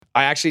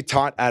I actually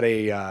taught at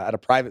a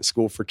private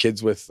school for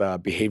kids with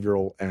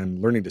behavioral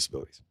and learning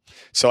disabilities.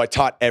 So I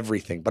taught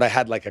everything, but I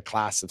had like a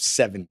class of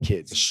 7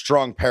 kids. A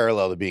strong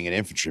parallel to being an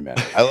infantryman.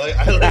 I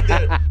like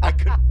that.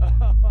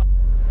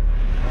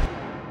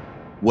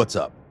 What's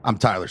up? I'm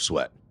Tyler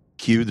Sweat.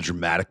 Cue the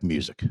dramatic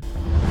music.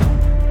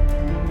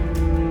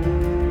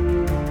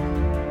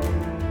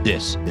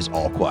 This is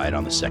All Quiet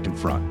on the Second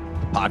Front,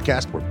 the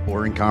podcast where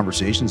boring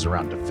conversations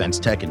around defense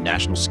tech and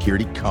national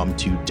security come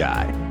to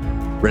die.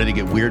 Ready to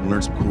get weird and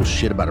learn some cool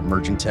shit about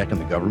emerging tech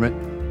and the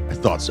government? I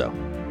thought so.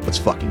 Let's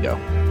fucking go.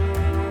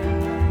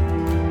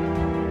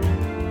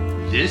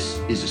 This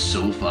is a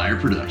Soulfire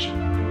production.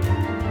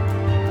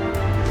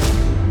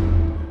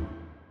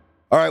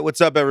 All right, what's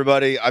up,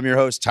 everybody? I'm your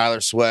host, Tyler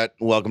Sweat.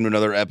 Welcome to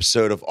another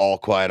episode of All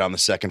Quiet on the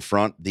Second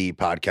Front, the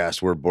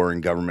podcast where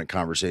boring government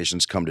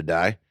conversations come to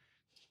die.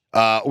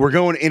 We're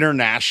going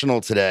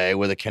international today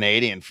with a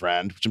Canadian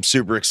friend, which I'm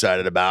super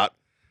excited about.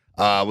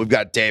 We've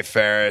got Dave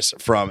Ferris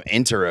from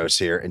Interos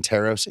here.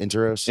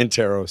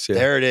 Interos, yeah.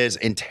 There it is,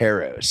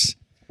 Interos.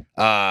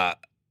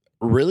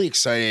 Really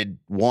excited,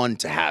 one,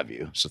 to have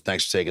you. So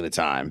thanks for taking the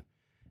time.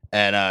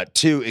 And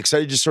two,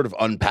 excited to just sort of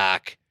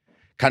unpack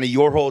kind of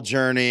your whole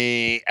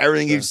journey,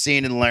 everything you've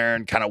seen and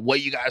learned, kind of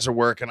what you guys are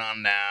working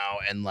on now,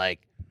 and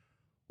like,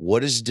 what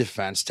does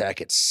defense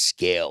tech at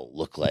scale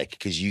look like?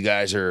 Because you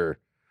guys are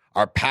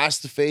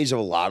past the phase of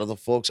a lot of the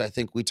folks I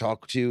think we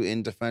talk to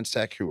in defense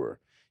tech who are,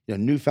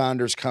 new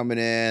founders coming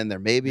in. They're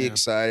maybe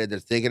excited. They're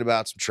thinking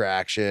about some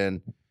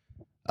traction.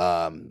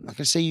 I'm not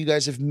gonna say you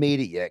guys have made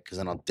it yet, because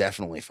then I'll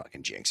definitely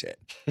fucking jinx it.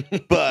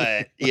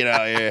 But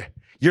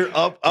you're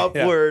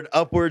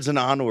upwards and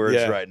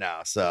onwards right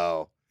now.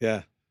 So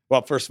yeah.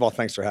 Well, first of all,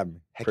 thanks for having me.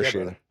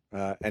 Appreciate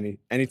it.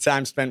 Any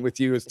time spent with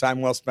you is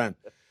time well spent.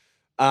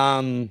 So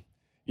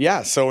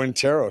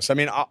Interos. I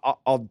mean,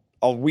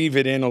 I'll weave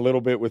it in a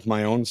little bit with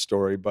my own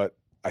story, but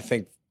I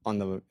think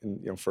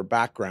for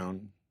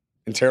background,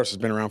 Interos has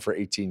been around for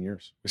 18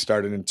 years. We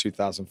started in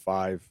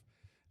 2005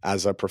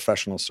 as a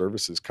professional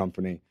services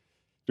company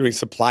doing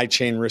supply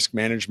chain risk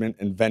management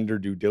and vendor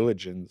due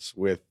diligence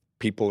with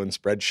people in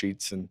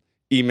spreadsheets and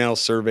email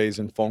surveys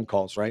and phone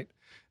calls, right?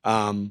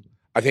 I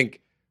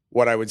think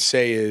what I would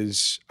say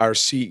is our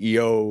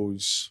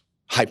CEO's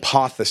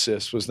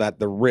hypothesis was that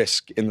the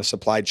risk in the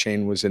supply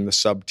chain was in the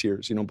sub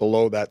tiers,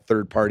 below that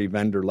third-party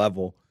vendor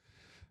level.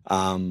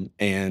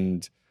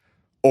 And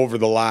over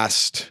the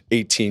last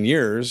 18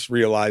 years,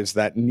 realized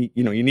that,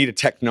 you need a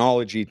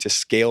technology to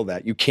scale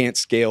that. You can't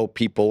scale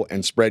people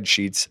and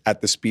spreadsheets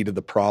at the speed of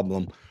the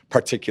problem,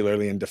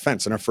 particularly in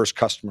defense. And our first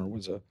customer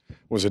was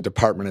a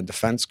Department of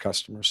Defense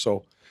customer.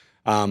 So,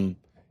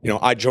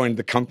 I joined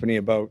the company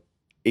about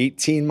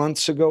 18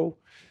 months ago.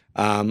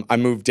 I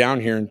moved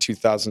down here in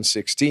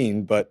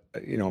 2016, but,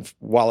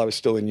 while I was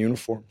still in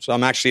uniform. So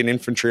I'm actually an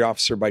infantry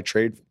officer by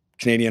trade,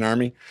 Canadian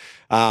Army.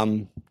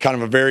 Kind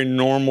of a very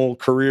normal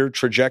career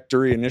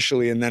trajectory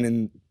initially. And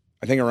then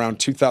I think around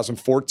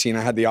 2014,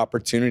 I had the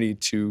opportunity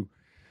to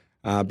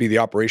be the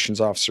operations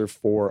officer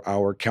for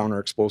our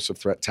counter-explosive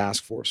threat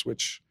task force,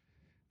 which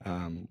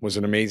was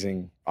an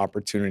amazing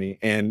opportunity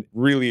and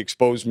really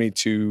exposed me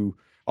to,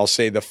 I'll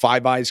say, the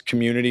Five Eyes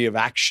community of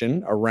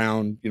action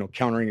around,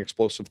 countering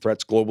explosive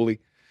threats globally,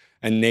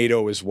 and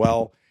NATO as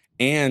well.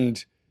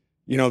 And,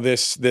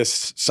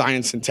 this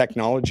science and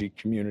technology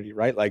community,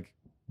 right? Like,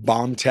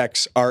 bomb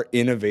techs are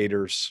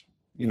innovators,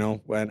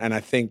 and I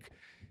think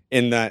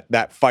in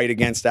that fight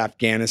against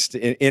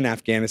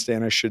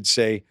Afghanistan, I should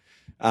say,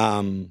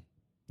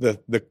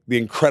 the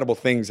incredible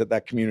things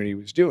that community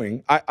was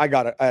doing.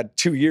 I had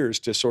 2 years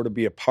to sort of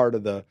be a part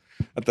of at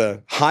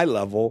the high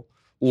level,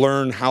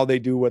 learn how they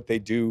do what they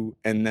do,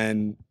 and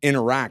then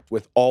interact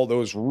with all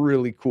those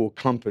really cool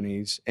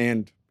companies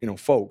and,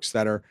 folks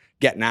that are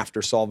getting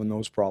after solving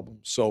those problems.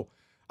 So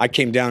I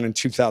came down in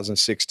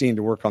 2016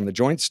 to work on the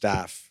joint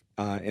staff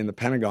in the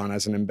Pentagon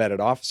as an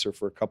embedded officer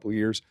for a couple of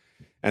years.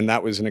 And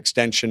that was an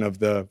extension of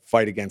the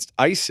fight against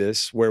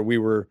ISIS, where we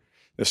were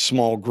a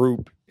small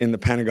group in the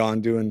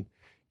Pentagon doing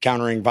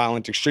countering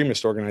violent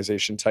extremist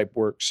organization type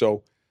work.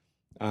 So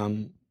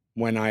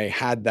when I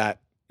had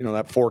that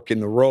fork in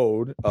the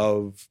road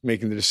of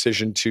making the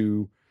decision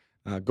to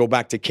go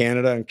back to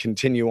Canada and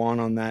continue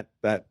on that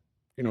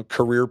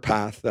career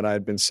path that I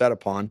had been set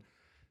upon,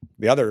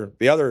 the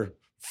other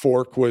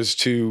fork was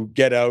to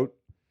get out,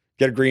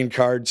 get a green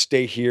card,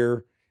 stay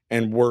here,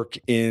 and work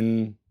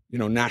in,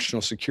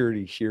 national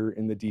security here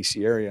in the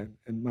DC area.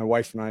 And my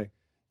wife and I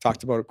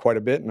talked about it quite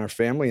a bit in our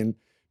family and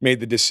made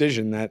the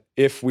decision that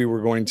if we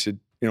were going to,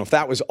 if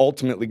that was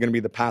ultimately going to be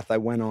the path I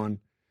went on,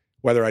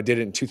 whether I did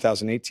it in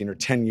 2018 or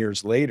 10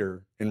 years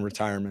later in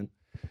retirement,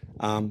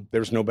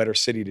 there's no better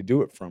city to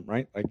do it from,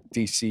 right? Like,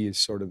 DC is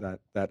sort of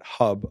that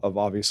hub of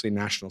obviously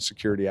national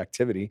security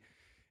activity.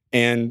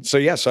 And so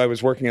I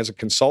was working as a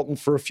consultant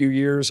for a few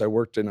years. I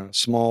worked in a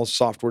small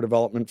software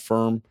development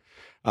firm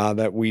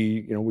that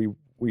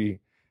we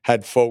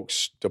had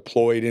folks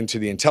deployed into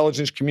the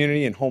intelligence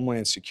community and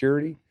homeland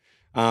security,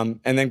 and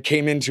then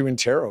came into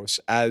Interos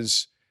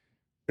as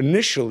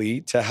initially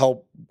to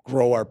help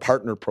grow our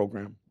partner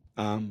program.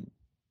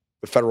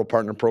 the federal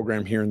partner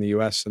program here in the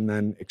U.S. and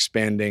then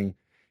expanding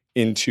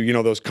into,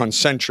 those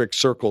concentric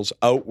circles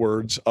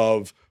outwards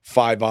of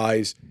Five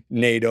Eyes,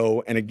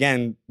 NATO, and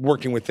again,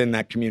 working within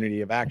that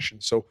community of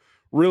action. So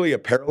really a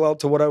parallel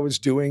to what I was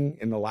doing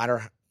in the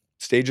latter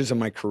stages of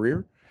my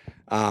career,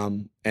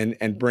 and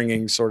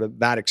bringing sort of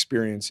that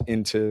experience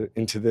into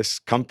this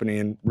company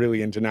and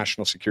really into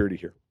national security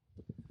here.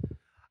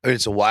 I mean,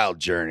 it's a wild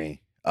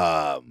journey.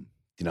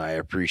 I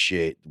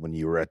appreciate when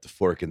you were at the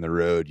fork in the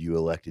road, you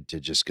elected to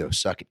just go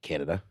suck at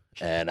Canada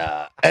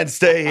and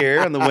stay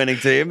here on the winning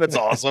team. That's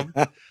awesome.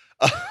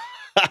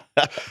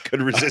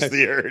 Couldn't resist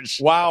the urge.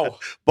 Wow.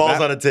 Balls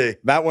on a tee.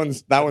 That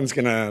one's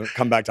going to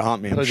come back to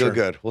haunt me. That'll go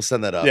good. We'll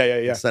send that up.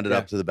 Yeah. We'll send it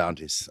up to the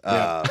bounties.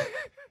 Or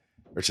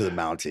to the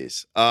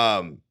Mounties.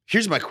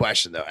 Here's my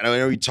question, though. And I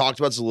know we talked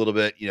about this a little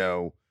bit. We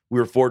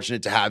were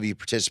fortunate to have you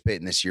participate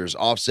in this year's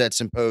Offset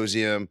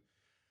Symposium,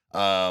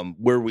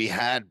 where we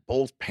had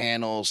both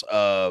panels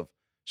of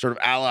sort of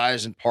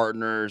allies and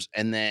partners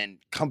and then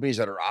companies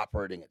that are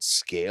operating at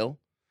scale.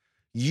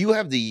 You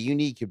have the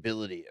unique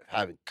ability of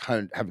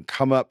having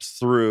come up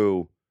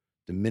through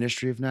the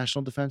Ministry of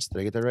National Defense. Did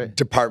I get that right?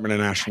 Department of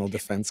National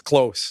Defense.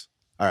 Close.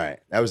 All right.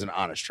 That was an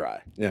honest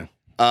try. Yeah.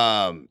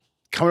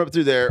 Coming up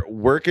through there,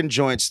 working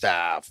joint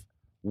staff,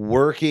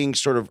 working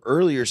sort of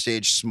earlier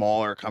stage,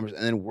 smaller companies,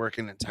 and then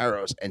working in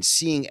Taros and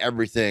seeing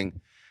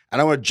everything.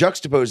 And I want to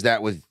juxtapose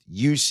that with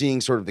you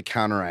seeing sort of the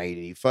counter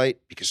IED fight,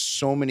 because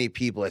so many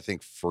people, I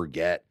think,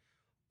 forget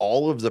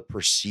all of the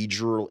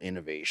procedural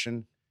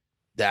innovation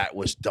that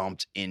was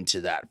dumped into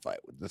that fight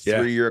with the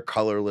 3-year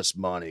colorless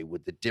money,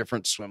 with the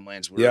different swim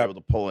lanes we were able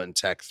to pull in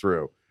tech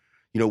through.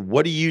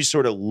 What do you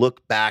sort of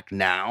look back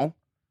now,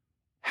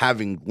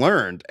 having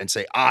learned, and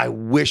say, I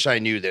wish I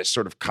knew this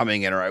sort of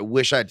coming in, or I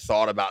wish I'd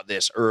thought about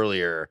this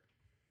earlier,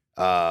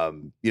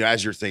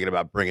 as you're thinking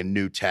about bringing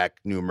new tech,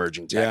 new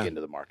emerging tech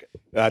into the market?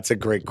 That's a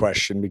great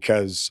question,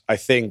 because I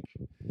think,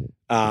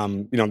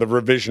 the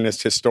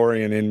revisionist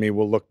historian in me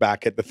will look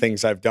back at the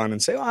things I've done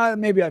and say,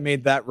 maybe I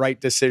made that right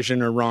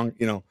decision or wrong.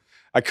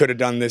 I could have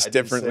done this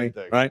differently,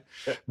 right?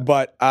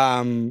 But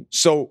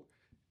so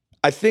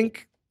I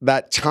think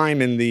that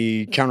time in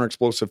the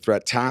Counter-Explosive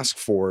Threat Task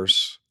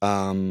Force,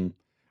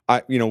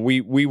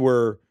 we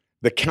were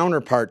the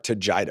counterpart to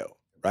JIDO,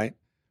 right?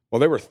 Well,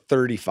 there were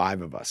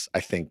 35 of us, I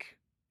think,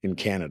 in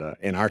Canada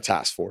in our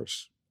task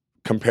force,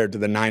 compared to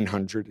the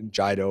 900 in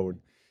JIDO, and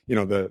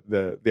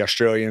the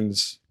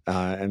Australians,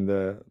 and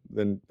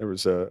then there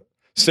was a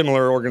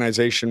similar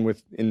organization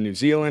in New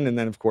Zealand, and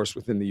then of course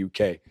within the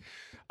UK.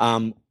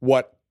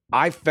 What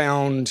I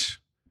found,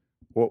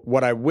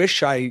 what I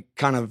wish I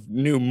kind of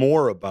knew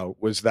more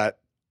about, was that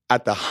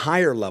at the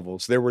higher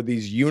levels there were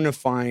these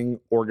unifying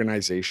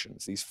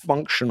organizations, these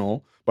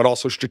functional but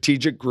also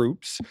strategic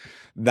groups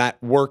that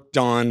worked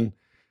on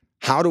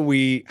how do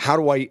we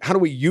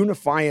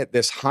unify at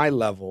this high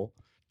level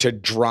to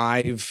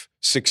drive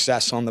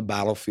success on the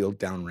battlefield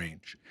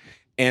downrange.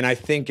 And I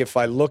think if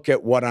I look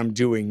at what I'm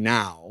doing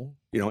now,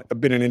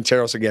 I've been in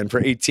Interos again for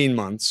 18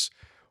 months.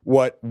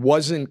 What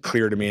wasn't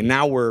clear to me, and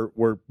now we're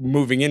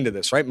moving into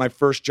this, right? My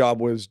first job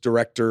was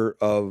director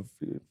of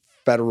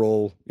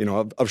federal,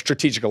 of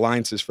strategic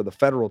alliances for the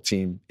federal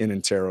team in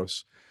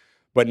Interos.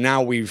 But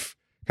now we're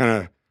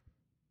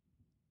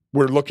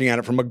looking at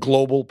it from a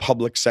global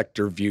public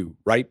sector view,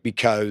 right?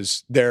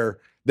 Because there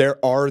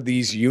are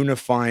these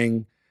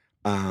unifying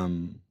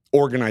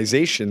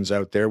organizations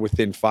out there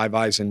within Five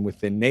Eyes and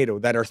within NATO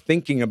that are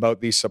thinking about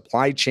these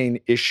supply chain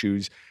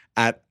issues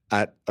at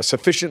a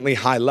sufficiently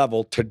high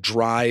level to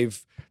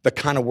drive the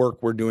kind of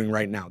work we're doing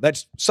right now.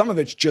 Some of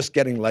it's just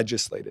getting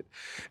legislated.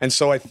 And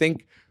so I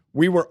think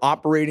we were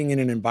operating in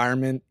an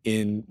environment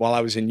while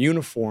I was in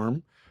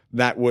uniform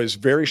that was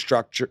very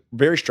structured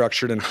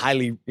and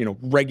highly,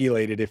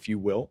 regulated, if you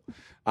will.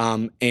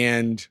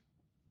 And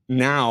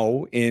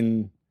now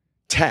in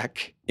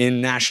tech,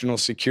 in national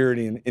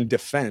security and in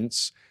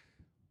defense,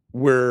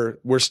 we're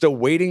still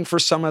waiting for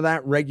some of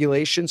that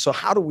regulation. So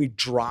how do we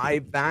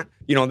drive that?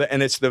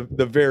 And it's the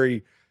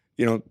very,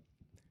 in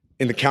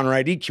the counter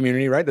ID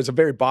community, right? There's a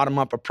very bottom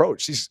up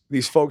approach.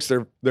 These folks,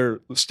 they're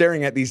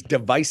staring at these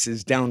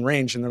devices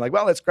downrange, and they're like,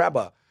 well, let's grab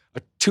a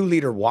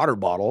 2-liter water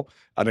bottle,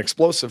 an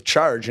explosive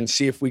charge, and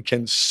see if we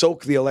can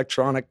soak the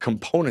electronic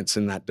components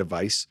in that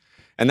device.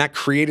 And that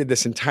created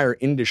this entire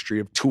industry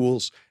of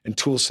tools and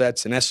tool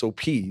sets and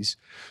SOPs.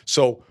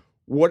 So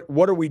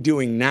what are we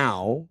doing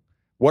now?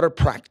 What are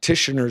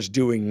practitioners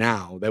doing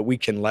now that we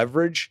can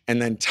leverage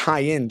and then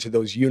tie into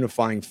those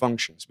unifying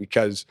functions?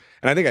 Because,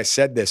 and I think I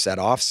said this at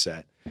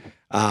Offset,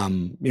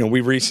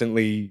 we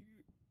recently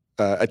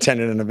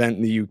attended an event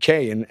in the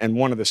UK, and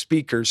one of the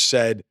speakers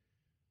said,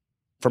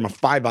 from a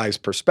Five Eyes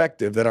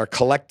perspective, that our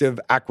collective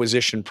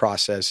acquisition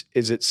process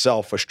is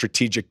itself a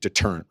strategic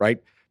deterrent,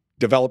 right?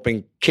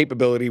 Developing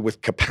capability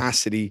with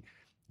capacity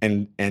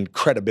and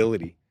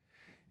credibility.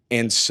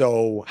 And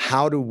so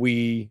how do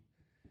we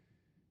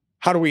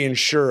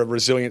ensure a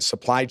resilient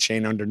supply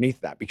chain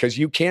underneath that? Because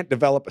you can't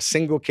develop a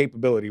single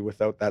capability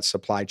without that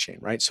supply chain,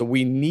 right? So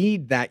we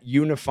need that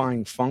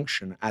unifying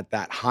function at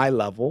that high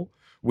level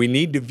we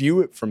need to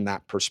view it from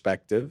that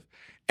perspective.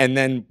 And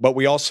then, but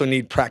we also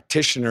need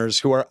practitioners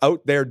who are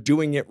out there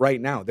doing it right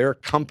now. There are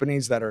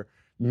companies that are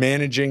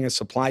managing a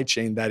supply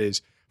chain that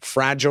is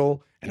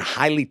fragile and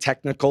highly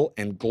technical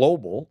and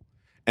global,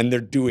 and they're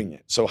doing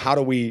it. So how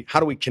do we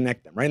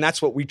connect them, right? And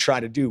that's what we try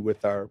to do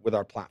with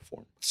our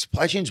platform.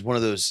 Supply chain is one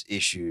of those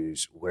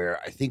issues where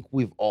I think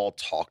we've all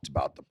talked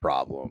about the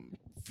problem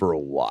for a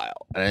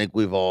while. And I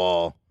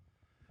think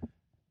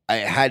I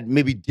had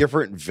maybe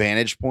different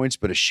vantage points,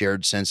 but a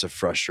shared sense of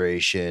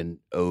frustration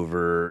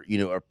over,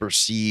 a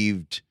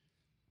perceived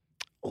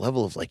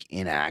level of like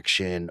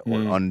inaction or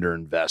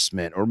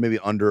underinvestment or maybe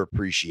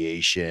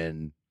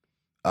underappreciation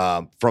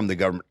from the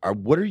government.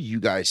 What are you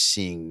guys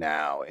seeing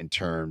now in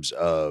terms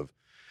of,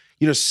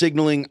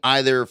 signaling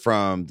either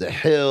from the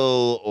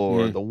Hill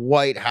or the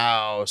White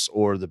House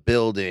or the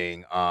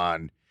building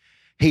on,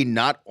 hey,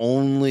 not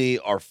only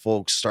are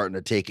folks starting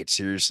to take it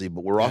seriously,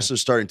 but we're also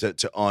starting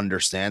to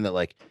understand that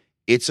like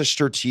it's a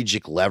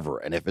strategic lever.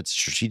 And if it's a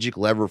strategic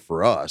lever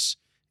for us,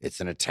 it's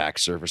an attack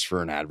surface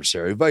for an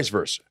adversary, vice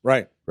versa.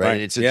 Right.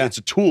 And it's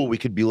a tool we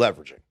could be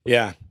leveraging.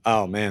 Yeah.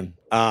 Oh, man.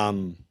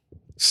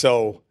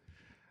 So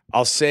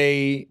I'll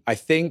say, I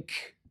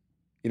think,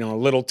 a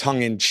little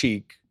tongue in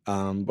cheek,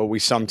 but we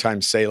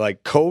sometimes say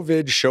like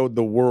COVID showed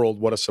the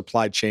world what a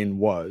supply chain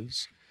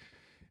was.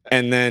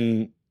 And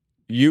then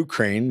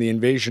Ukraine, the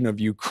invasion of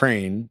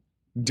Ukraine,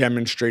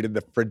 demonstrated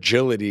the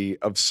fragility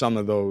of some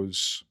of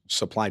those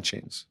supply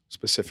chains,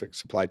 specific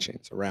supply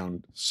chains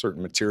around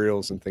certain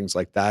materials and things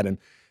like that. And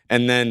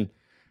then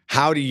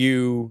how do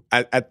you,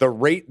 at the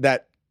rate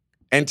that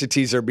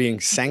entities are being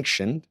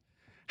sanctioned,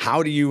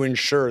 how do you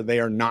ensure they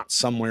are not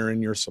somewhere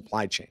in your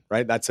supply chain,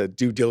 right? That's a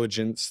due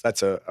diligence.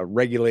 That's a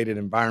regulated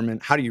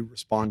environment. How do you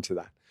respond to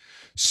that?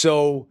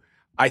 So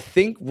I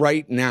think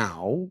right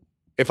now,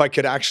 if I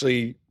could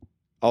actually,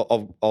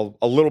 I'll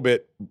a little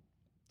bit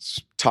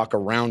talk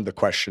around the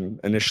question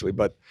initially,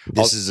 but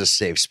this is a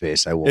safe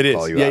space. I won't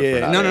call you out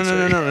for not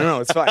answering. No.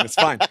 It's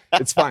fine.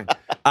 It's fine.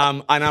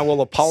 And I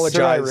will apologize.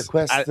 Sir, I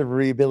request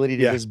the ability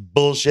to just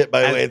bullshit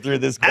my way through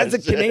this question. As a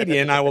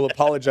Canadian, I will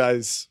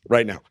apologize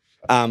right now.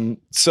 But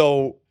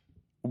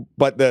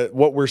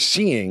what we're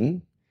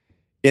seeing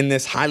in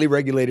this highly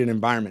regulated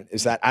environment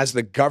is that as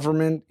the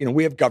government,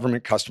 we have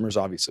government customers,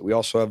 obviously. We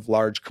also have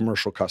large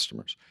commercial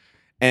customers.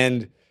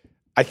 And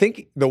I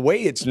think the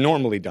way it's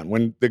normally done,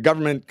 when the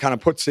government kind of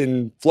puts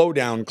in flow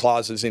down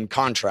clauses in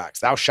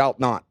contracts, thou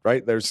shalt not,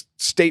 right? There's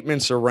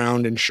statements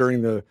around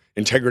ensuring the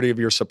integrity of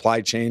your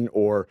supply chain,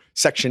 or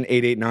Section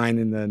 889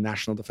 in the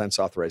National Defense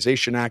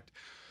Authorization Act.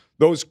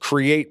 Those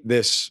create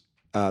this,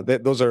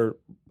 that's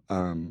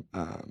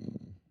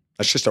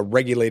just a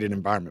regulated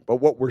environment. But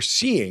what we're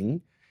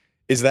seeing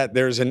is that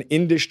there's an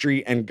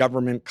industry and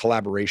government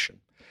collaboration.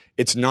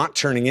 It's not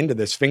turning into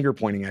this finger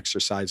pointing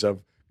exercise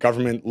of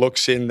government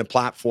looks in the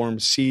platform,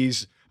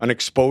 sees an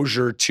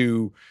exposure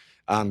to,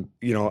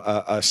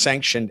 a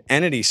sanctioned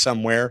entity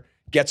somewhere,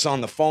 gets on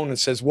the phone and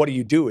says, "What are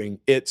you doing?"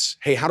 It's,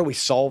 "Hey, how do we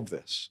solve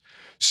this?"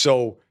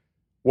 So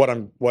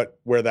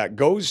where that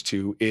goes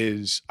to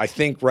is, I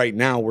think right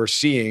now we're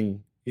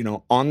seeing,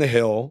 on the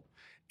Hill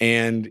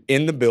and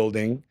in the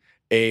building,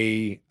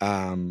 it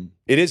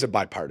is a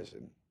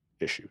bipartisan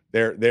issue.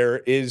 There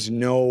is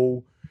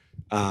no,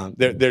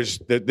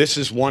 this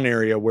is one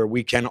area where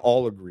we can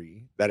all agree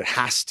that it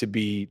has to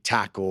be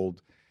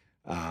tackled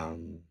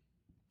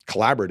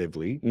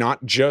collaboratively,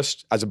 not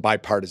just as a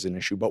bipartisan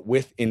issue, but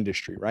with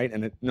industry, right?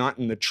 And not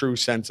in the true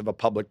sense of a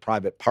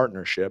public-private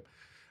partnership,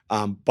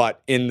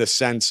 but in the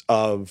sense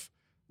of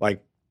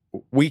like,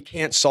 we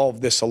can't solve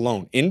this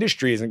alone.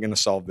 Industry isn't going to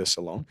solve this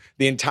alone.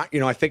 The entire,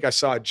 I think I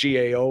saw a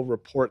GAO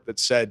report that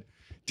said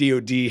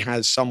DOD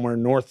has somewhere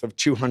north of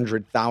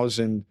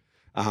 200,000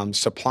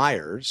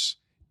 suppliers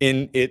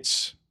in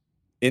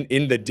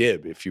the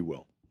DIB, if you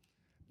will.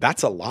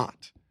 That's a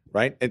lot,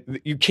 right?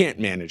 You can't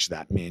manage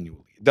that manually.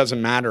 It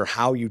doesn't matter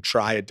how you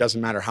try. It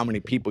doesn't matter how many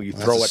people you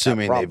throw at that problem.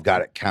 Assuming they've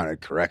got it counted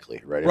correctly,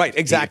 right? Right,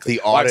 exactly.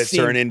 The audits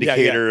are an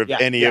indicator of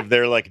any of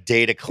their like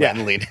data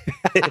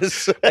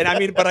cleanliness.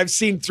 And but I've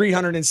seen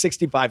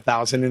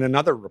 365,000 in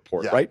another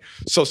report, right?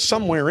 So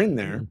somewhere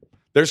in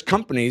there's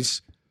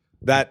companies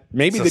that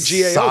maybe it's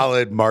the GAO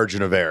solid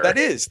margin of error. That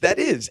is,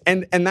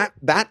 and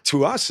that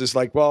to us is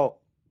like, well,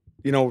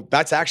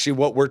 that's actually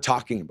what we're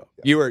talking about.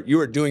 Yeah. You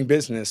are doing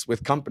business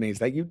with companies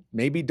that you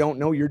maybe don't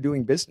know you're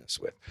doing business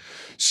with.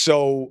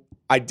 So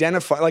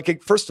identify,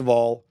 first of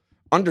all,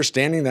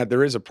 understanding that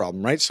there is a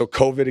problem, right? So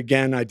COVID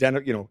again,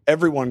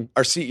 everyone,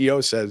 our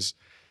CEO says,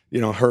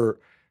 her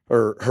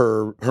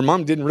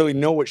mom didn't really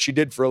know what she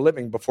did for a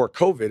living before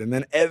COVID. And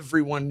then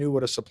everyone knew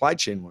what a supply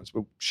chain was,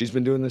 but she's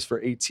been doing this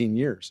for 18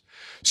 years.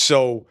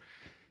 So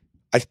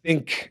I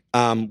think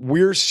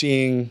we're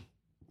seeing,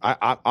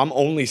 I'm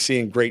only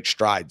seeing great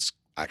strides,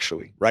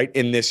 actually, right,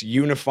 in this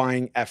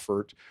unifying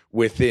effort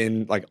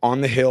within, like,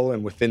 on the Hill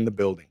and within the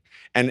building.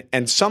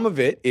 And some of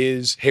it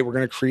is, hey, we're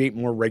going to create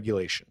more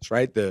regulations,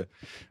 right?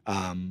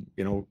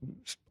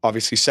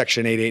 Obviously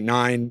Section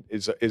 889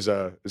 is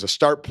a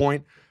start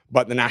point,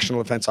 But the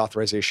National Defense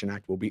Authorization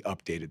Act will be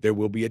updated. There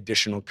will be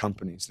additional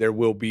companies. There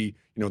will be,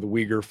 the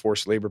Uyghur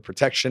Forced Labor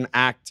Protection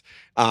Act.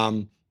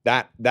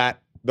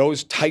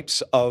 Those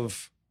types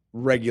of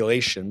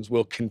regulations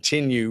will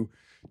continue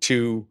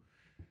to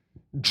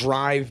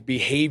drive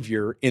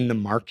behavior in the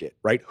market,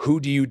 right? Who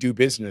do you do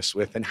business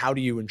with, and how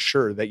do you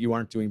ensure that you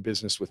aren't doing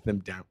business with them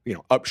down,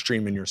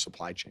 upstream in your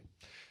supply chain?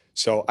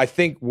 So I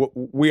think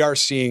we are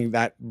seeing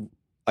that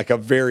like a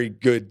very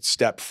good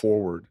step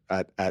forward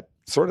at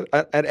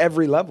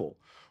every level,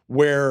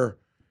 where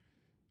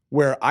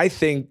I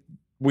think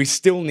we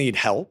still need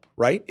help,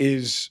 right?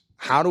 Is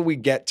how do we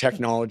get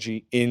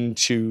technology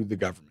into the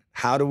government?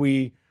 How do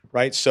we,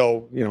 right?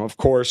 So, of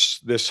course,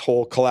 this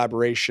whole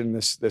collaboration,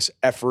 this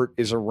effort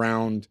is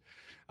around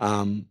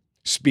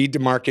speed to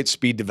market,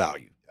 speed to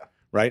value,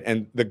 right?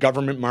 And the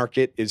government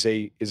market is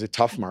a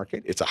tough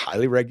market. It's a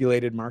highly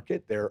regulated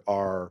market. There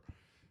are,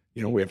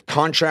 we have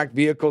contract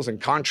vehicles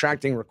and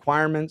contracting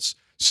requirements.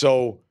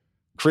 So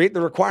create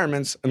the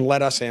requirements and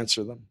let us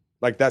answer them.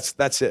 Like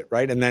that's it,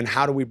 right? And then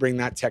how do we bring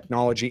that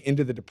technology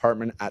into the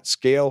department at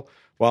scale?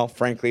 Well,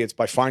 frankly, it's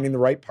by finding the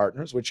right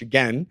partners, which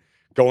again,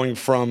 going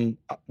from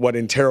what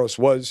Interos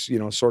was,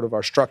 sort of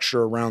our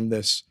structure around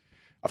this,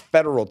 a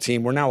federal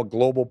team, we're now a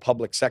global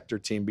public sector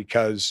team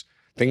because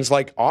things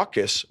like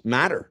AUKUS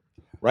matter,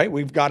 right?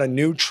 We've got a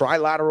new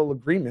trilateral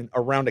agreement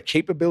around a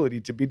capability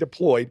to be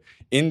deployed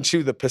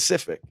into the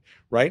Pacific,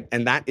 right?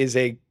 And that is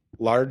a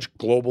large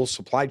global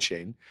supply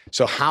chain.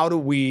 So how do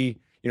we,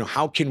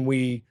 how can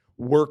we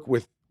work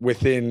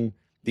within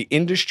the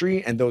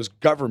industry and those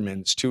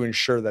governments to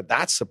ensure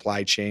that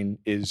supply chain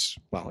is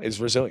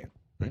resilient,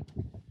 right?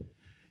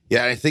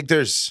 Yeah, I think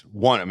there's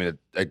one. I mean,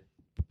 I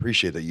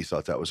appreciate that you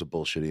thought that was a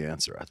bullshitty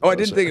answer. I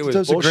didn't think it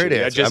was a great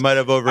answer. I might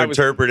have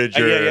overinterpreted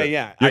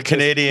your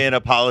Canadian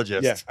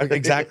apologist. Yeah,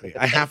 exactly.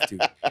 I have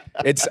to.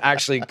 It's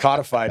actually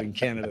codified in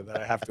Canada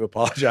that I have to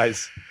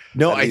apologize.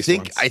 No, I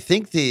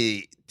think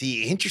the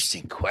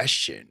interesting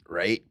question,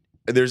 right?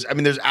 There's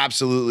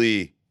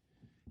absolutely,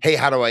 hey,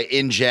 how do I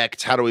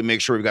inject? How do we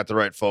make sure we've got the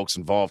right folks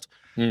involved?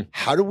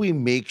 How do we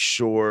make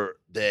sure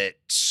that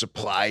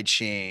supply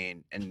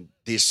chain and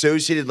the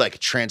associated like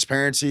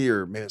transparency,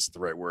 or maybe that's the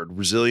right word,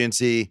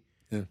 resiliency,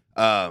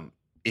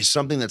 is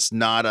something that's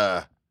not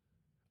and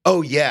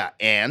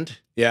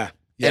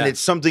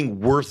it's something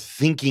worth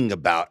thinking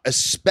about,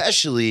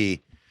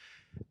 especially,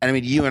 and I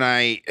mean, you and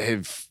I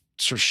have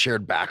sort of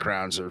shared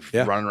backgrounds of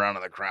running around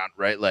on the ground,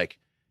 right? Like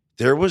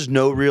there was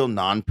no real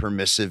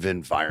non-permissive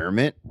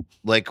environment.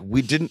 Like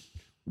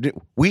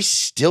we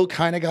still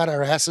kind of got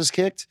our asses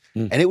kicked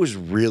and it was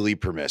really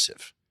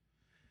permissive.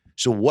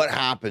 So what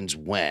happens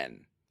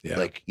when,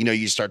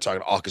 you start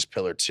talking AUKUS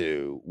Pillar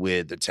 2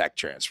 with the tech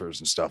transfers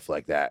and stuff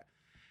like that,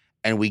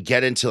 and we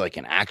get into like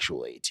an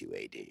actual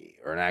A2AD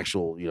or an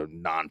actual,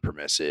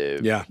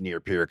 non-permissive, near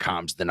peer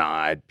comms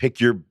denied, pick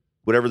your,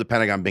 whatever the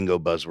Pentagon bingo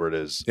buzzword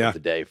is of the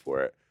day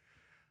for it.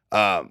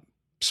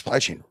 Supply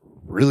chain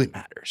really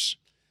matters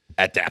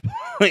at that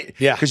point.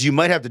 Yeah. Because you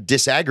might have to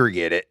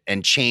disaggregate it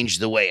and change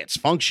the way it's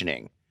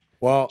functioning.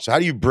 Well, so how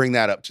do you bring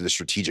that up to the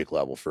strategic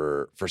level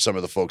for some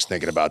of the folks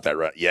thinking about that?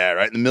 Right? Yeah,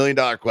 right. The $1 million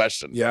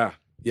question. Yeah.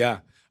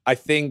 I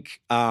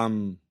think,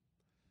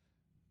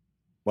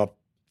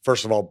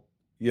 first of all,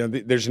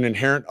 there's an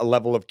inherent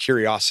level of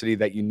curiosity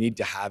that you need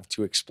to have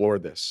to explore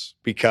this,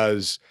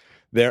 because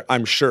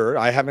I'm sure,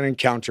 I haven't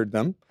encountered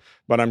them,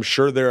 but I'm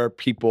sure there are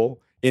people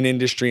in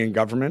industry and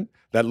government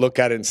that look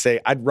at it and say,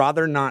 I'd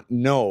rather not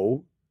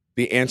know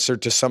the answer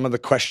to some of the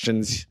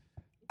questions.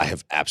 I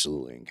have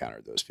absolutely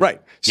encountered those people. Right.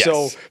 Yes.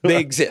 So they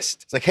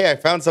exist. It's like, hey, I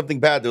found something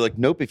bad. They're like,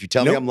 nope, if you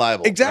tell me, I'm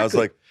liable. Exactly. And I was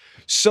like,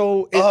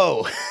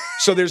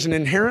 so there's an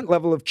inherent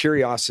level of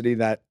curiosity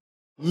that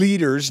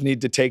leaders need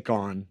to take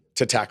on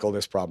to tackle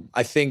this problem.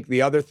 I think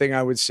the other thing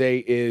I would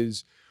say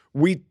is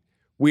we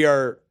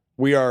are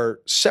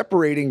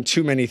separating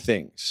too many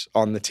things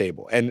on the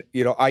table. And,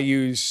 I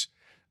use,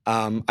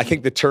 I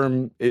think the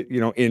term,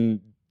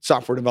 in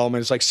software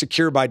development is like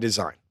secure by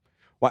design.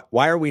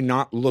 Why are we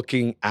not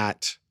looking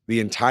at the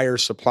entire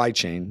supply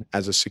chain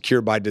as a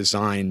secure by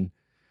design,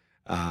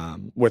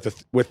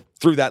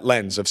 through that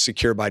lens of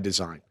secure by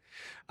design?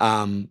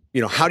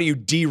 How do you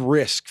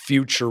de-risk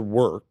future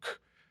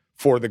work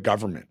for the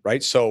government,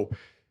 right? So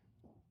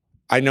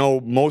I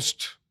know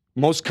most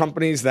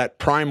companies that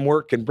prime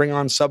work and bring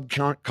on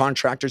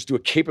subcontractors do a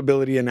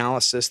capability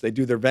analysis. They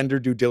do their vendor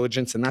due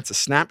diligence, and that's a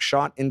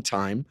snapshot in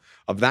time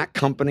of that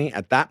company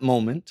at that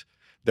moment,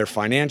 their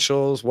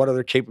financials, what are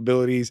their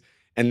capabilities,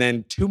 and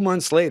then 2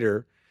 months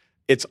later,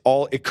 it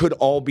could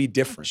all be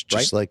different, just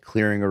right? Just like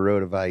clearing a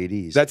road of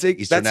IEDs. That's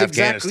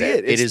exactly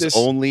it. It is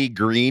only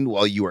green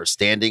while you are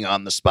standing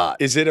on the spot.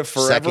 Is it a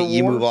forever Second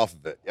you war? Move off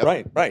of it.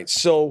 Yep. Right.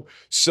 So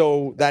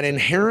that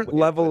inherent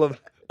level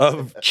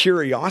of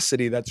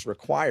curiosity that's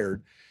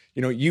required,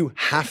 you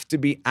have to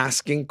be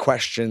asking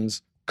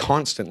questions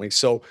constantly.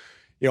 So,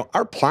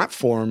 our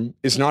platform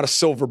is not a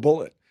silver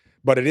bullet,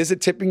 but it is a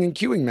tipping and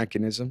queuing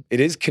mechanism. It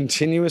is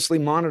continuously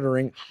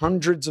monitoring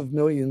hundreds of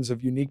millions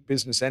of unique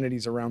business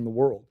entities around the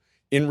world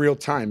in real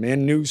time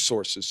and news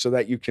sources, so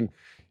that you can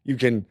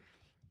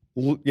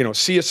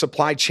see a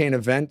supply chain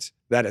event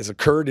that has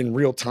occurred in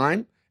real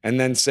time and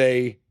then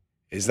say,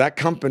 is that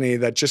company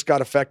that just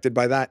got affected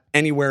by that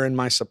anywhere in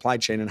my supply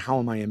chain, and how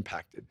am I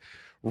impacted?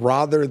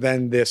 Rather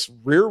than this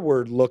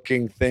rearward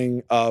looking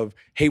thing of,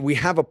 hey, we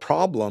have a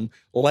problem,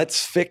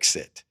 let's fix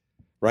it,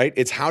 right?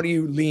 It's how do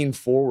you lean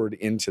forward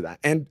into that?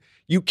 And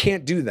you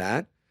can't do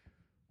that,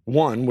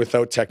 one,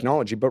 without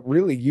technology, but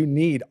really you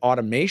need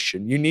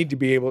automation. You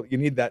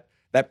need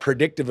that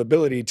predictive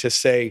ability to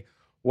say,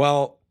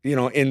 well,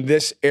 in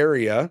this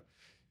area,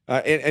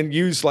 and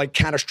use like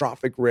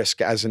catastrophic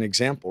risk as an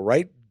example,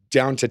 right?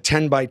 Down to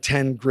 10 by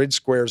 10 grid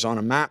squares on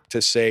a map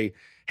to say,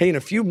 hey, in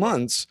a few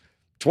months,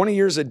 20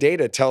 years of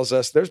data tells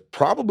us there's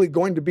probably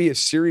going to be a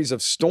series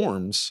of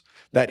storms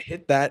that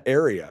hit that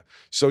area.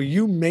 So do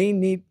you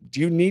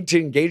need to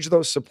engage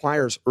those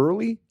suppliers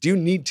early? Do you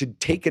need to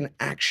take an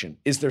action?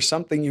 Is there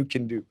something you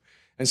can do?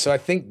 And so I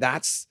think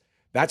that's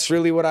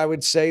really what I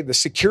would say. The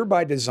secure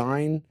by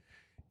design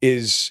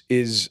is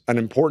an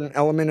important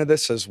element of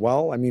this as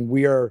well. I mean,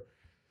 we are,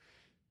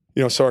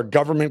 so our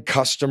government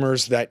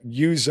customers that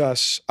use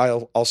us,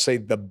 I'll say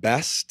the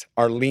best,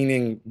 are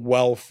leaning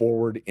well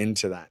forward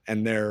into that.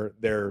 And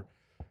they're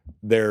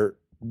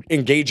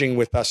engaging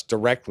with us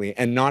directly,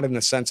 and not in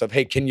the sense of,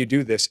 hey, can you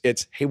do this?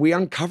 It's, hey, we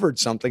uncovered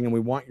something and we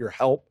want your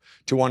help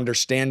to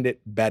understand it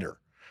better,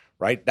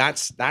 right?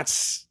 That's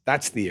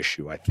the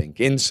issue, I think,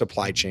 in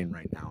supply chain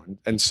right now.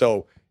 And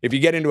so if you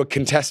get into a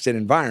contested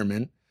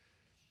environment,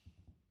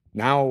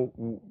 now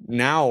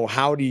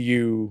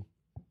do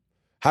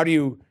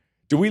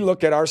we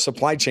look at our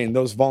supply chain,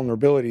 those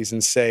vulnerabilities,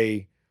 and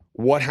say,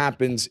 what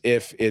happens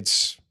if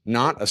it's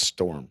not a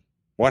storm?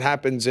 What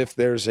happens if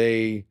there's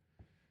an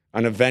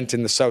event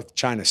in the South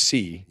China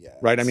Sea,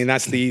 right? I mean,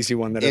 that's the easy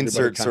one that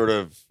insert sort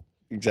of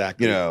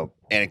exactly,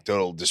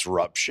 anecdotal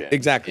disruption,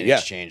 exactly, in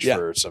exchange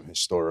for some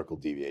historical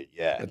deviation.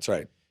 Yeah, that's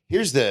right.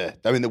 Here's the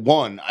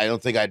one. I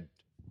don't think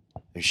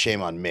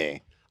shame on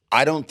me.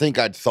 I don't think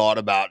I'd thought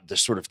about the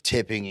sort of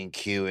tipping and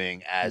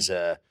queuing as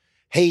a,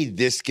 hey,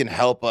 this can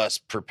help us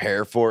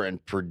prepare for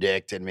and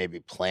predict and maybe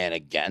plan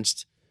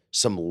against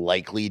some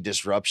likely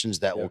disruptions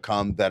that will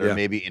come that are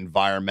maybe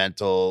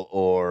environmental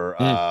or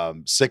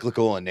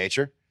cyclical in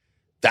nature.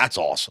 That's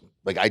awesome.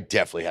 Like, I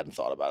definitely hadn't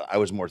thought about it. I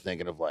was more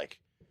thinking of like,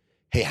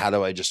 hey, how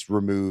do I just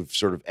remove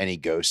sort of any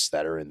ghosts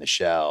that are in the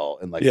shell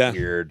and like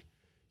weird,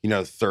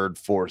 third,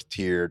 fourth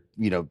tier,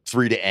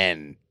 3 to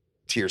N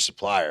tier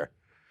supplier.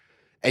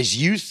 As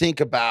you think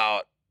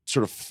about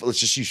sort of, let's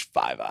just use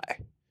Five Eye,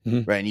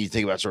 right? And you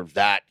think about sort of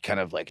that kind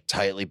of like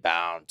tightly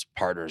bound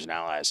partners and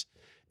allies.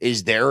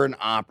 Is there an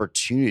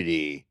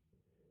opportunity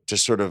to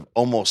sort of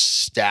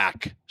almost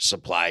stack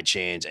supply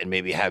chains and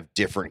maybe have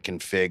different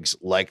configs,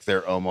 like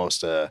they're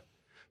almost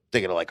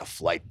thinking of like a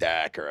flight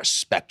deck or a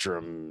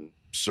spectrum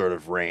sort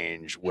of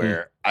range,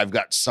 where I've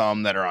got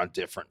some that are on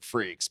different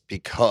freaks,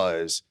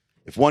 because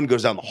if one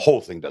goes down, the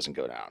whole thing doesn't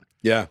go down.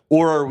 Yeah.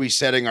 Or are we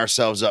setting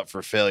ourselves up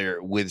for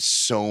failure with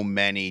so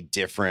many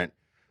different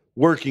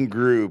working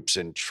groups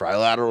and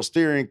trilateral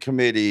steering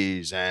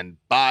committees and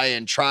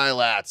buy-in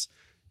trilats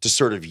to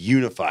sort of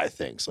unify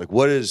things? Like,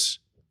 what is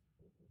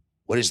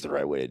the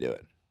right way to do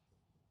it?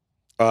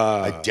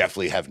 I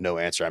definitely have no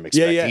answer. I'm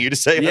expecting you to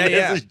say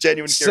this is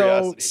genuine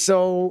curiosity.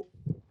 So,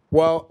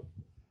 well,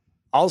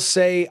 I'll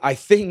say, I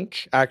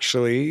think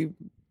actually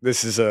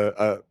this is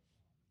a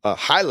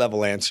high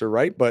level answer,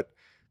 right? But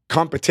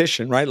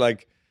competition, right?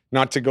 Like,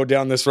 not to go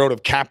down this road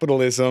of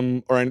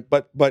capitalism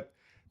but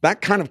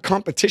that kind of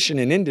competition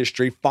in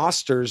industry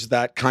fosters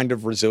that kind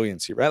of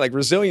resiliency, right? Like,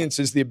 resilience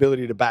is the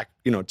ability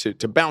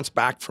to bounce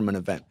back from an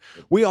event.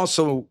 We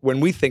also,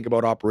 when we think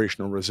about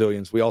operational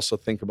resilience, we also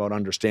think about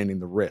understanding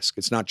the risk.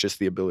 It's not just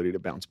the ability to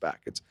bounce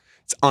back. It's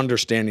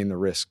understanding the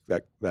risk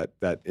that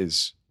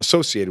is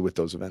associated with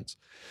those events.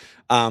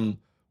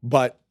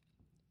 But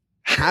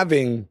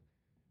having,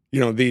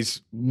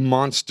 these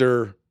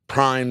monster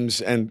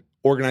primes and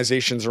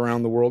organizations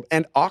around the world,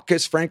 and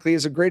AUKUS, frankly,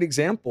 is a great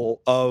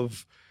example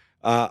of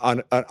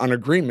an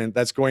agreement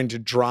that's going to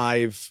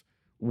drive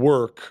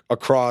work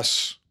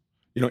across,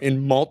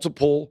 in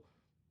multiple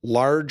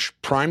large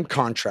prime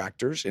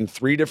contractors in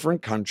 3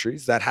 different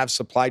countries that have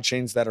supply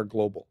chains that are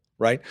global,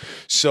 right?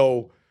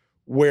 So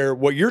where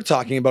what you're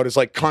talking about is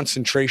like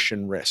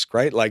concentration risk,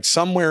 right? Like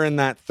somewhere in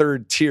that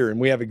third tier, and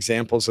we have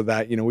examples of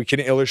that. We can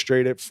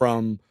illustrate it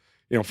from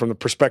the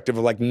perspective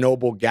of like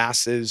noble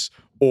gases,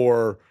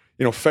 or,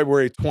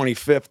 February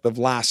 25th of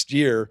last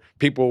year,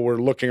 people were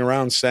looking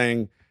around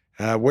saying,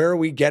 where are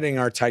we getting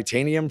our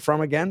titanium from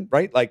again?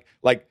 Right?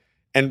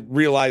 And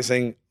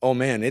realizing, oh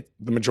man,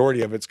 the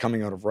majority of it's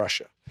coming out of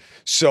Russia.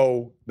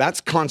 So that's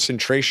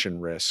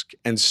concentration risk.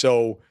 And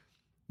so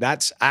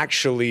that's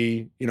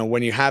actually,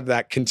 when you have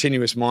that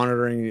continuous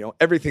monitoring,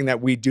 everything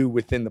that we do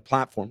within the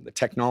platform,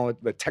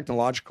 the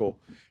technological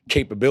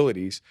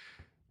capabilities,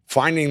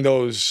 finding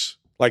those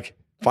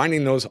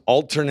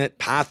alternate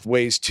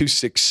pathways to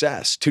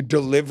success, to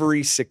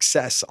delivery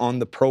success on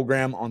the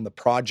program, on the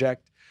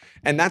project.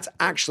 And that's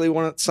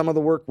actually some of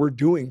the work we're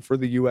doing for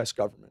the U.S.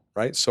 government,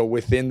 right? So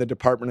within the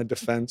Department of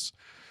Defense,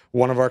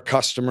 one of our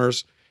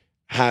customers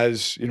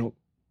has,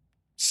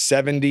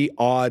 70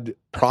 odd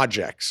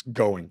projects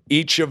going.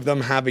 Each of them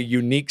have a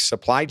unique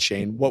supply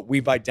chain. What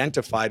we've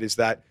identified is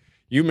that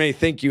you may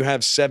think you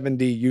have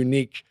 70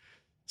 unique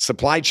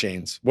supply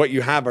chains. What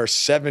you have are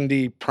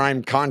 70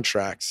 prime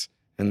contracts,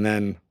 and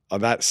then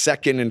that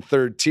second and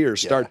third tier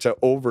start to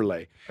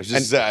overlay.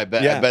 I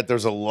bet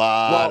there's a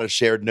lot of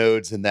shared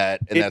nodes in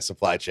that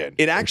supply chain.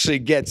 It actually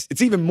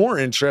it's even more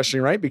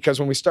interesting, right? Because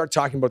when we start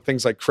talking about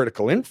things like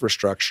critical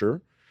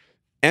infrastructure,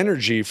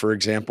 energy, for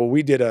example,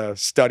 we did a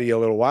study a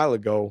little while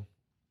ago,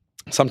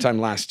 sometime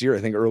last year, I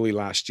think early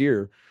last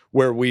year,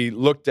 where we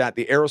looked at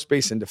the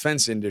aerospace and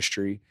defense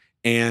industry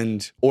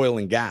and oil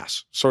and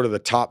gas, sort of the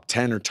top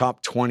 10 or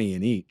top 20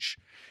 in each.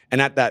 And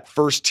at that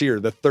first tier,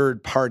 the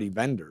third party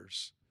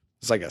vendors,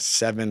 it's like a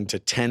 7 to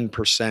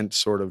 10%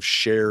 sort of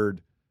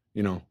shared,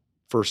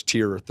 first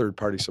tier or third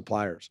party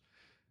suppliers.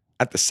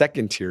 At the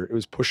second tier, it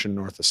was pushing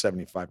north of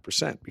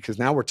 75%, because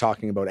now we're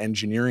talking about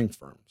engineering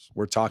firms.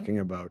 We're talking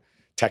about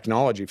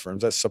technology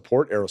firms that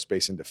support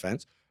aerospace and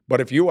defense.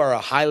 But if you are a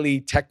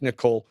highly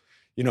technical,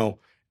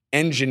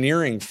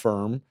 engineering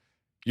firm,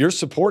 you're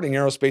supporting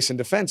aerospace and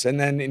defense. And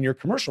then in your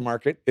commercial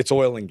market, it's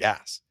oil and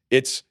gas.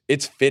 It's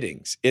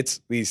fittings.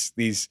 It's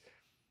these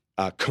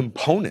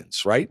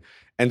components, right?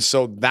 And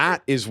so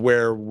that is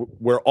where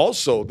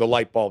also the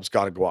light bulbs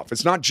got to go off.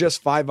 It's not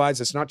just Five Eyes.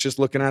 It's not just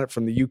looking at it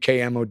from the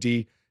UK MOD,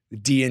 the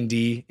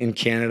D&D in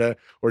Canada,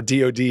 or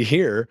DOD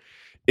here.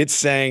 It's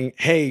saying,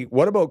 hey,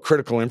 what about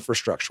critical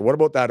infrastructure? What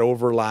about that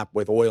overlap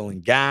with oil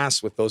and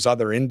gas, with those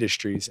other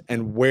industries?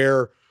 And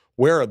where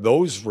are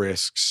those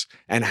risks?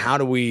 And how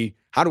do we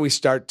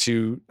start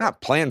to not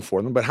plan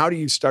for them, but how do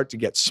you start to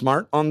get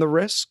smart on the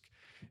risk,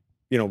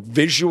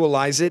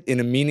 visualize it in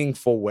a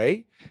meaningful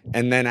way,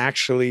 and then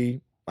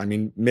actually,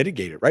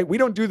 mitigate it, right? We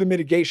don't do the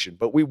mitigation,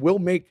 but we will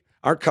make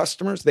our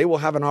customers, they will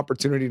have an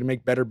opportunity to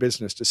make better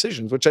business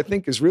decisions, which I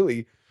think is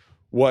really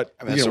what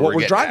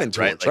we're driving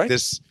towards, right?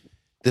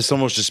 This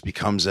almost just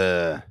becomes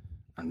a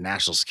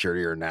national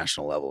security or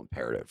national level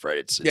imperative, right?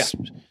 It's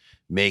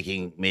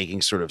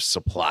making sort of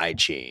supply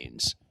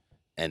chains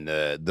and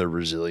the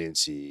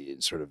resiliency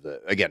and sort of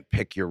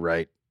pick your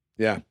right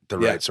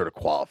sort of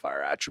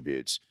qualifier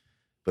attributes,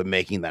 but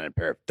making that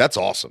imperative. That's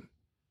awesome.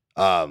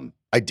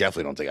 I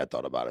definitely don't think I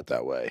thought about it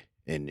that way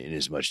in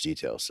as much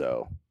detail.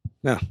 So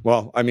yeah,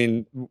 well,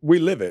 we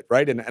live it,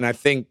 right? And I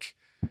think,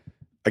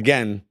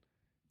 again,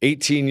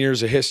 18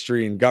 years of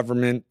history in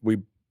government.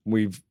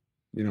 We've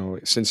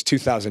since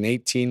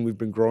 2018, we've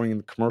been growing in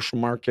the commercial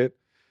market.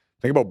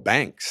 Think about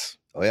banks.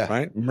 Oh yeah,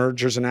 right.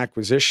 Mergers and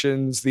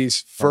acquisitions.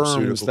 These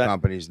firms that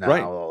companies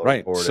now,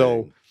 right.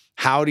 So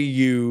how do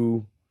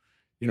you,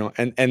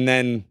 and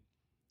then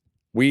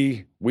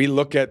we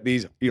look at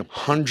these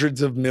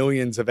hundreds of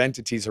millions of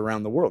entities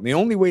around the world. And the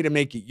only way to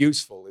make it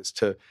useful is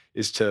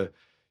to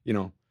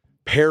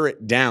pare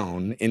it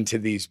down into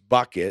these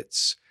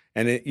buckets.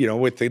 And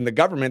within the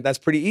government, that's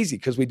pretty easy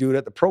because we do it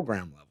at the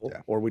program level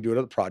or we do it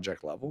at the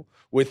project level.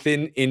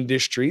 Within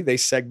industry, they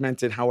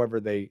segment it however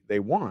they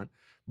want,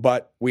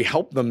 but we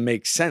help them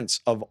make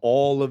sense of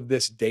all of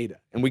this data.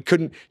 And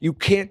you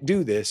can't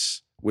do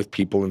this with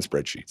people and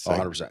spreadsheets.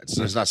 100%.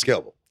 It's not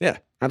scalable. Yeah,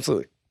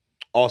 absolutely.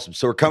 Awesome.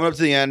 So we're coming up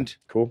to the end.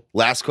 Cool.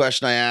 Last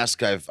question I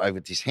ask. I've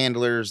got these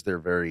handlers. They're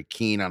very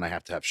keen on I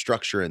have to have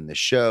structure in this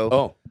show.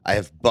 Oh. I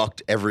have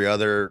bucked every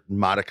other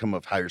modicum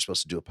of how you're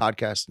supposed to do a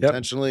podcast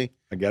intentionally.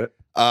 I get it.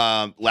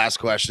 Last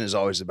question is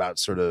always about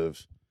sort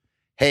of,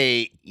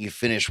 hey, you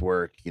finish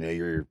work,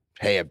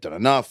 hey, I've done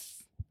enough.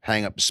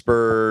 Hang up the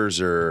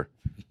spurs, or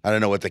I don't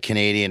know what the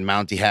Canadian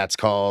Mountie hat's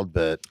called,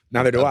 but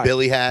neither do I.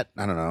 Billy hat.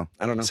 I don't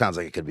know. Sounds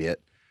like it could be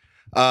it.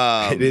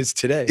 It is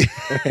today.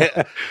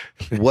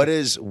 What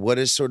does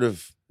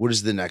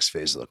the next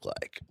phase look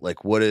like?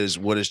 Like what is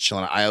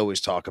chilling? I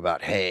always talk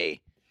about,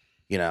 hey,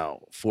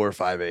 4 or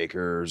 5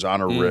 acres on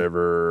a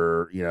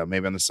river,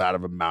 maybe on the side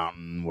of a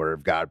mountain where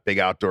we've got big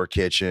outdoor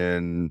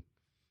kitchen,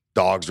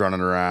 dogs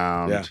running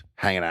around,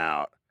 hanging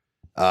out.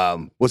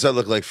 What's that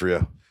look like for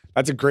you?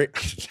 That's a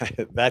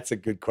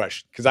good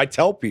question. Because I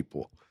tell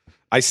people,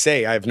 I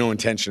say I have no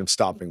intention of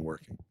stopping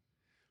working,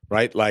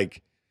 right?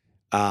 Like,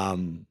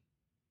 I'm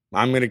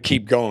going to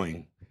keep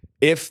going.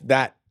 If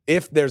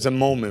there's a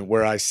moment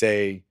where I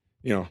say,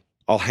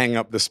 I'll hang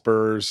up the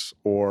spurs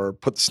or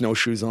put the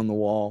snowshoes on the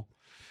wall,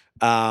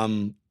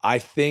 I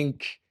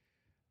think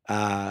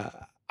I'd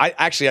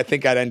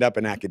end up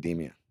in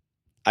academia.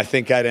 I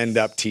think I'd end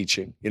up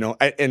teaching,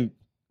 and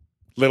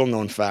little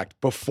known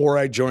fact, before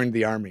I joined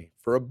the Army,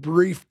 for a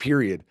brief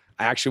period,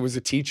 I actually was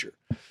a teacher.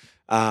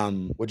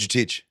 What'd you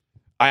teach?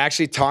 I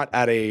actually taught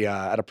at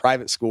a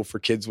private school for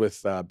kids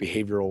with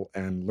behavioral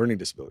and learning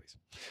disabilities.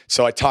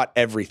 So I taught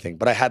everything,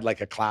 but I had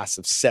like a class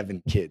of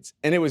 7 kids,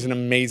 and it was an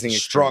amazing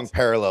experience. Strong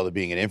parallel to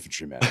being an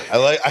infantryman. I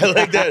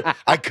like that.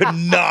 I could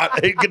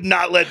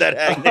not let that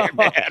hang there,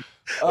 man.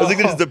 I think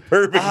it's the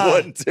perfect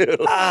one too.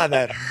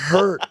 That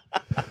hurt.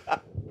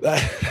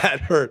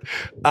 that hurt.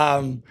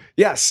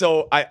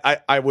 So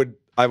I would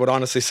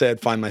honestly say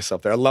I'd find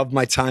myself there. I loved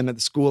my time at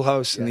the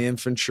schoolhouse in the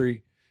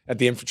infantry, at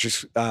the infantry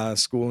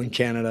school in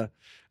Canada.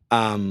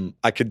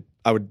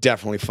 I would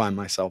definitely find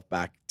myself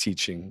back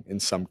teaching in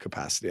some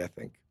capacity, I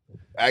think.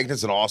 I think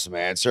that's an awesome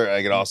answer. I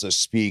think it also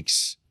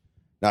speaks,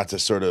 not to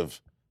sort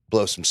of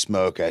blow some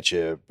smoke at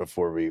you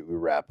before we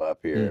wrap up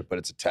here, but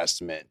it's a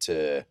testament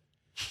to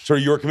sort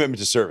of your commitment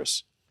to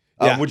service,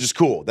 which is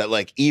cool. That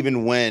like,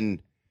 even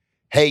when,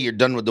 hey, you're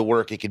done with the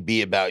work, it could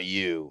be about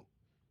you.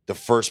 The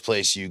first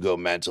place you go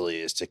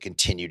mentally is to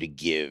continue to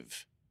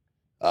give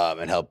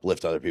and help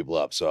lift other people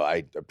up. So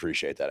I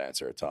appreciate that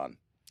answer a ton.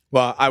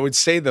 Well, I would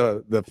say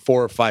the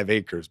 4 or 5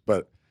 acres,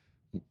 but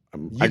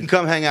you can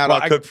come hang out.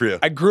 I'll cook for you.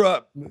 I grew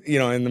up,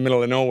 in the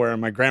middle of nowhere,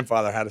 and my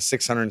grandfather had a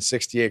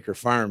 660-acre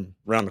farm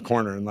around the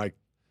corner. And like,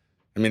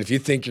 I mean, if you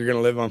think you're going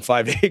to live on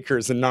 5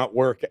 acres and not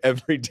work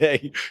every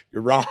day,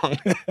 you're wrong.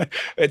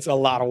 It's a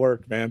lot of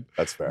work, man.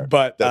 That's fair.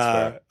 But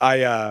but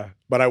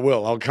I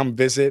will. I'll come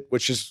visit.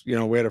 Which is,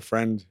 we had a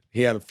friend.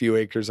 He had a few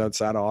acres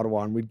outside of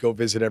Ottawa, and we'd go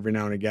visit every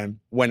now and again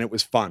when it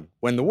was fun.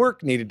 When the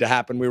work needed to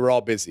happen, we were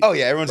all busy. Oh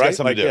yeah, everyone's got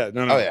something to do. Yeah,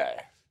 no. Oh yeah.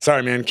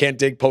 Sorry, man. Can't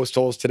dig post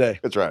holes today.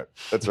 That's right.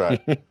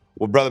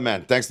 Well, brother,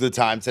 man, thanks for the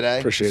time today.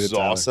 Appreciate it. This is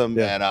awesome,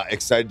 yeah. And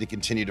excited to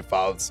continue to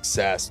follow the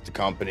success of the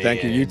company.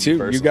 Thank you. You too.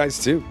 Personally. You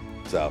guys too.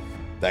 So,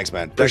 thanks,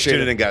 man. Appreciate Thanks for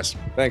tuning in, guys.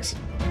 Thanks.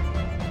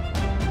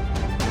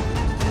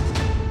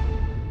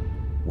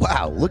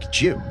 Wow, look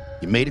at you.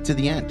 You made it to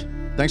the end.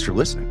 Thanks for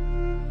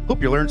listening.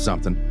 Hope you learned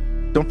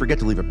something. Don't forget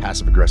to leave a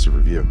passive-aggressive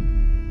review.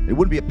 It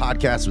wouldn't be a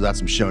podcast without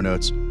some show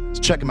notes,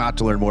 so check them out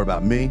to learn more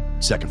about me,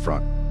 Second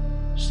Front.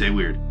 Stay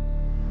weird.